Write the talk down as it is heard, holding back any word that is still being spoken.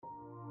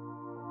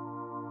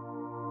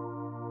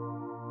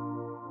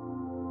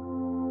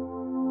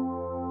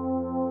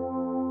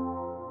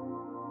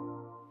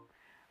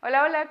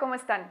Hola, hola, ¿cómo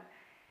están?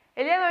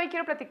 El día de hoy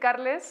quiero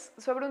platicarles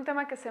sobre un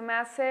tema que se me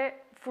hace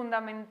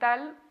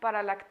fundamental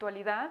para la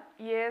actualidad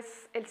y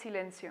es el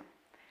silencio.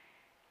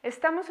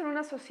 Estamos en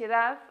una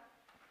sociedad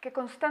que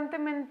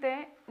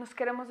constantemente nos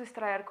queremos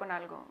distraer con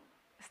algo.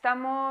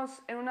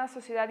 Estamos en una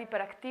sociedad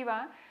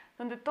hiperactiva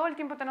donde todo el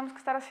tiempo tenemos que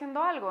estar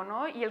haciendo algo,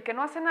 ¿no? Y el que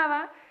no hace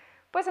nada,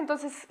 pues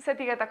entonces se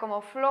etiqueta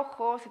como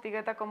flojo, se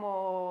etiqueta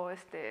como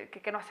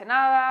que no hace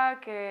nada,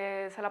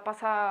 que se la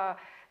pasa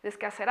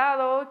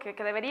desquacerado, que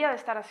debería de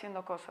estar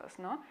haciendo cosas,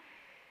 ¿no?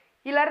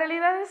 Y la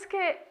realidad es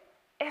que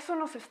eso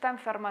nos está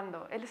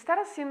enfermando. El estar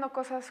haciendo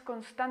cosas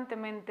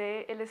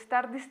constantemente, el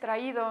estar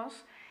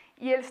distraídos,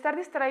 y el estar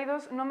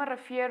distraídos no me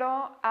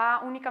refiero a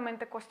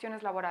únicamente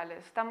cuestiones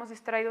laborales. Estamos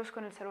distraídos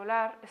con el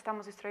celular,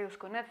 estamos distraídos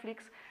con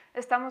Netflix,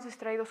 estamos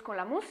distraídos con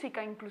la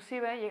música,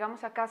 inclusive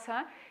llegamos a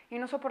casa y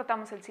no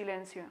soportamos el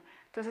silencio.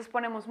 Entonces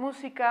ponemos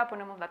música,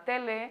 ponemos la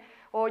tele,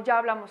 o ya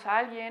hablamos a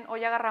alguien, o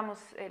ya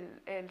agarramos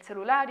el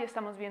celular y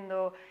estamos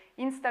viendo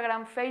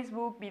Instagram,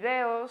 Facebook,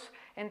 videos,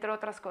 entre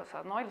otras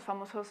cosas, ¿no? Y los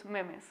famosos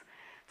memes.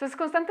 Entonces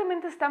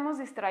constantemente estamos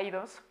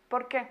distraídos.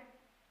 ¿Por qué?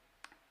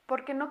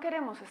 Porque no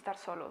queremos estar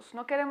solos,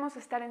 no queremos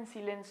estar en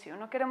silencio,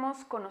 no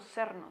queremos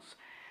conocernos.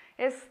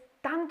 Es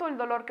tanto el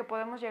dolor que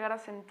podemos llegar a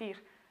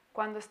sentir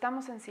cuando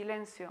estamos en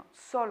silencio,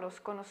 solos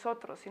con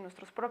nosotros y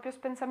nuestros propios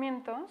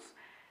pensamientos,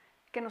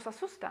 que nos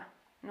asusta,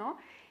 ¿no?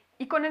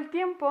 Y con el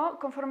tiempo,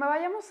 conforme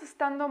vayamos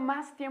estando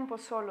más tiempo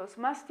solos,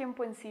 más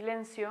tiempo en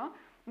silencio,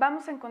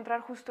 vamos a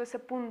encontrar justo ese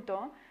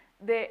punto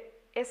de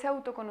ese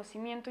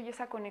autoconocimiento y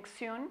esa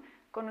conexión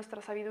con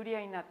nuestra sabiduría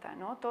innata,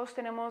 ¿no? Todos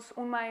tenemos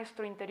un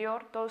maestro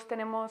interior, todos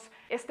tenemos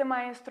este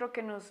maestro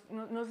que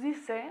nos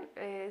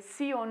dice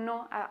sí o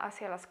no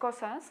hacia las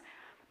cosas,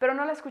 pero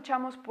no la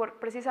escuchamos por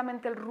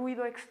precisamente el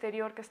ruido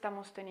exterior que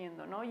estamos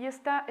teniendo, ¿no? Y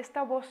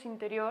esta voz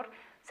interior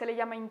se le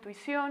llama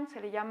intuición, se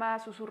le llama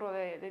susurro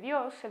de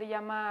Dios, se le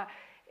llama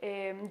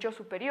yo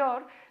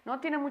superior, ¿no?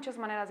 Tiene muchas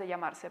maneras de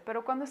llamarse,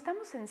 pero cuando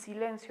estamos en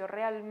silencio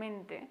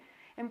realmente,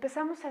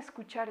 empezamos a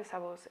escuchar esa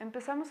voz,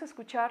 empezamos a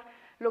escuchar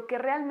lo que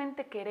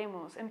realmente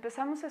queremos,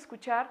 empezamos a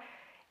escuchar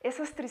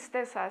esas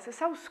tristezas,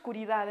 esa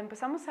oscuridad,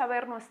 empezamos a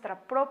ver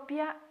nuestra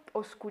propia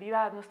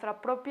oscuridad, nuestra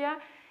propia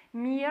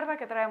mierda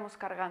que traemos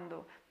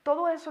cargando,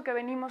 todo eso que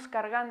venimos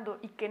cargando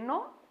y que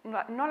no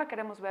la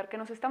queremos ver, que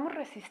nos estamos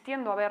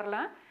resistiendo a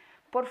verla,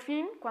 por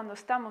fin, cuando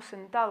estamos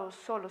sentados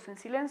solos en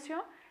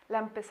silencio, la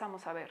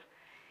empezamos a ver.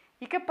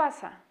 ¿Y qué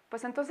pasa?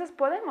 Pues entonces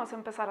podemos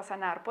empezar a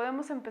sanar,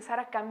 podemos empezar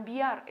a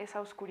cambiar esa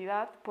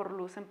oscuridad por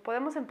luz,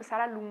 podemos empezar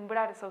a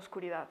alumbrar esa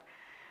oscuridad.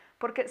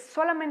 Porque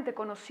solamente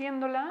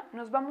conociéndola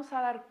nos vamos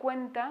a dar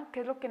cuenta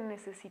qué es lo que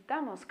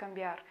necesitamos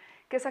cambiar,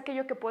 qué es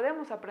aquello que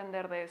podemos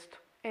aprender de esto.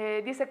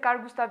 Dice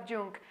Carl Gustav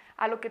Jung,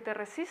 a lo que te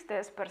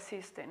resistes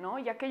persiste, ¿no?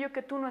 Y aquello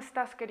que tú no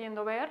estás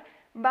queriendo ver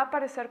va a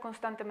aparecer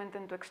constantemente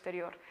en tu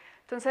exterior.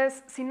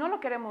 Entonces, si no lo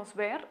queremos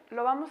ver,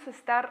 lo vamos a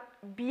estar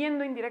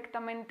viendo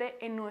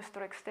indirectamente en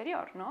nuestro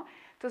exterior, ¿no?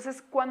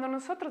 Entonces, cuando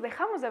nosotros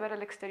dejamos de ver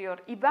el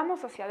exterior y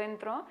vamos hacia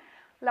adentro,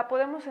 la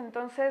podemos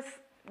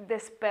entonces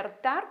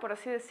despertar, por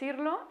así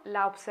decirlo,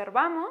 la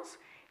observamos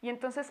y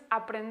entonces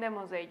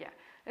aprendemos de ella.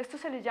 Esto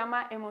se le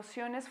llama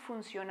emociones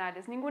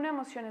funcionales. Ninguna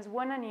emoción es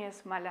buena ni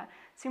es mala,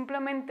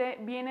 simplemente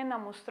vienen a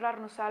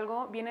mostrarnos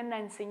algo, vienen a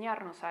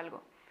enseñarnos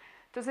algo.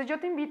 Entonces yo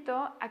te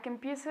invito a que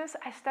empieces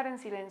a estar en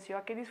silencio,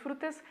 a que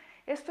disfrutes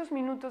estos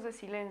minutos de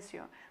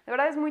silencio. De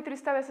verdad es muy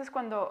triste a veces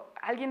cuando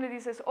a alguien le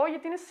dices, oye,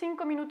 ¿tienes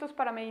 5 minutos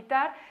para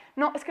meditar?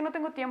 No, es que no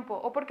tengo tiempo.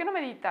 ¿O por qué no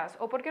meditas?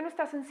 ¿O por qué no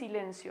estás en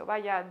silencio?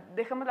 Vaya,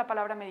 dejemos la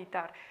palabra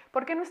meditar.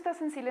 ¿Por qué no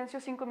estás en silencio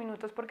 5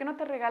 minutos? ¿Por qué no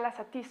te regalas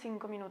a ti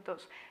 5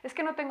 minutos? Es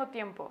que no tengo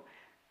tiempo.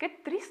 Qué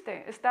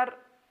triste estar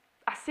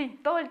así,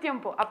 todo el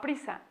tiempo, a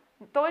prisa.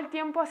 Todo el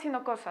tiempo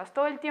haciendo cosas,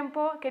 todo el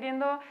tiempo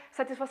queriendo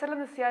satisfacer las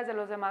necesidades de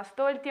los demás,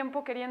 todo el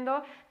tiempo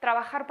queriendo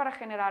trabajar para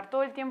generar,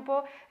 todo el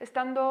tiempo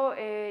estando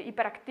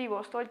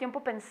hiperactivos, todo el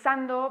tiempo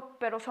pensando,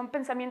 pero son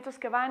pensamientos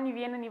que van y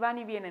vienen y van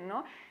y vienen,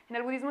 ¿no? En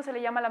el budismo se le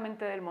llama la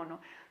mente del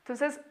mono.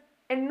 Entonces,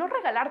 el no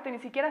regalarte ni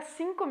siquiera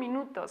 5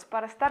 minutos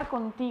para estar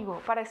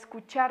contigo, para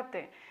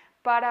escucharte,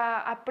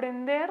 para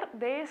aprender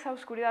de esa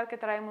oscuridad que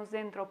traemos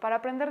dentro, para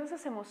aprender de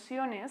esas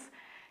emociones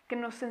que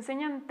nos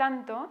enseñan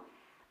tanto.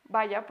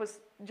 Vaya,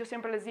 pues yo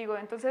siempre les digo,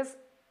 entonces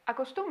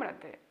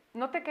acostúmbrate,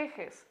 no te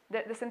quejes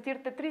de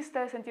sentirte triste,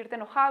 de sentirte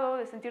enojado,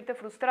 de sentirte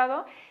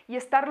frustrado y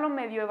estarlo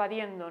medio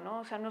evadiendo, ¿no?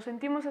 O sea, nos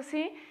sentimos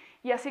así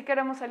y así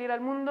queremos salir al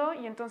mundo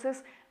y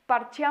entonces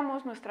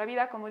parcheamos nuestra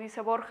vida, como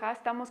dice Borja,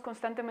 estamos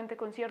constantemente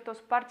con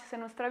ciertos parches en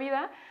nuestra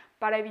vida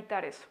para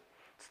evitar eso.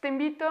 Entonces te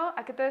invito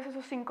a que te des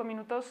esos 5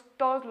 minutos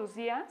todos los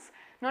días.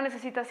 No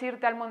necesitas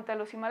irte al monte de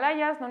los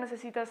Himalayas, no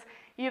necesitas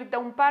irte a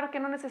un parque,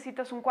 no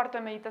necesitas un cuarto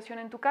de meditación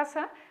en tu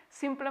casa.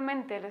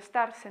 Simplemente el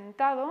estar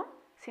sentado,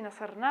 sin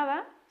hacer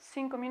nada,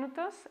 5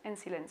 minutos en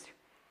silencio.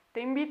 Te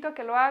invito a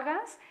que lo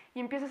hagas y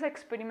empieces a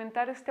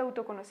experimentar este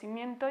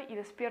autoconocimiento y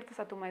despiertes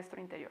a tu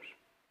maestro interior.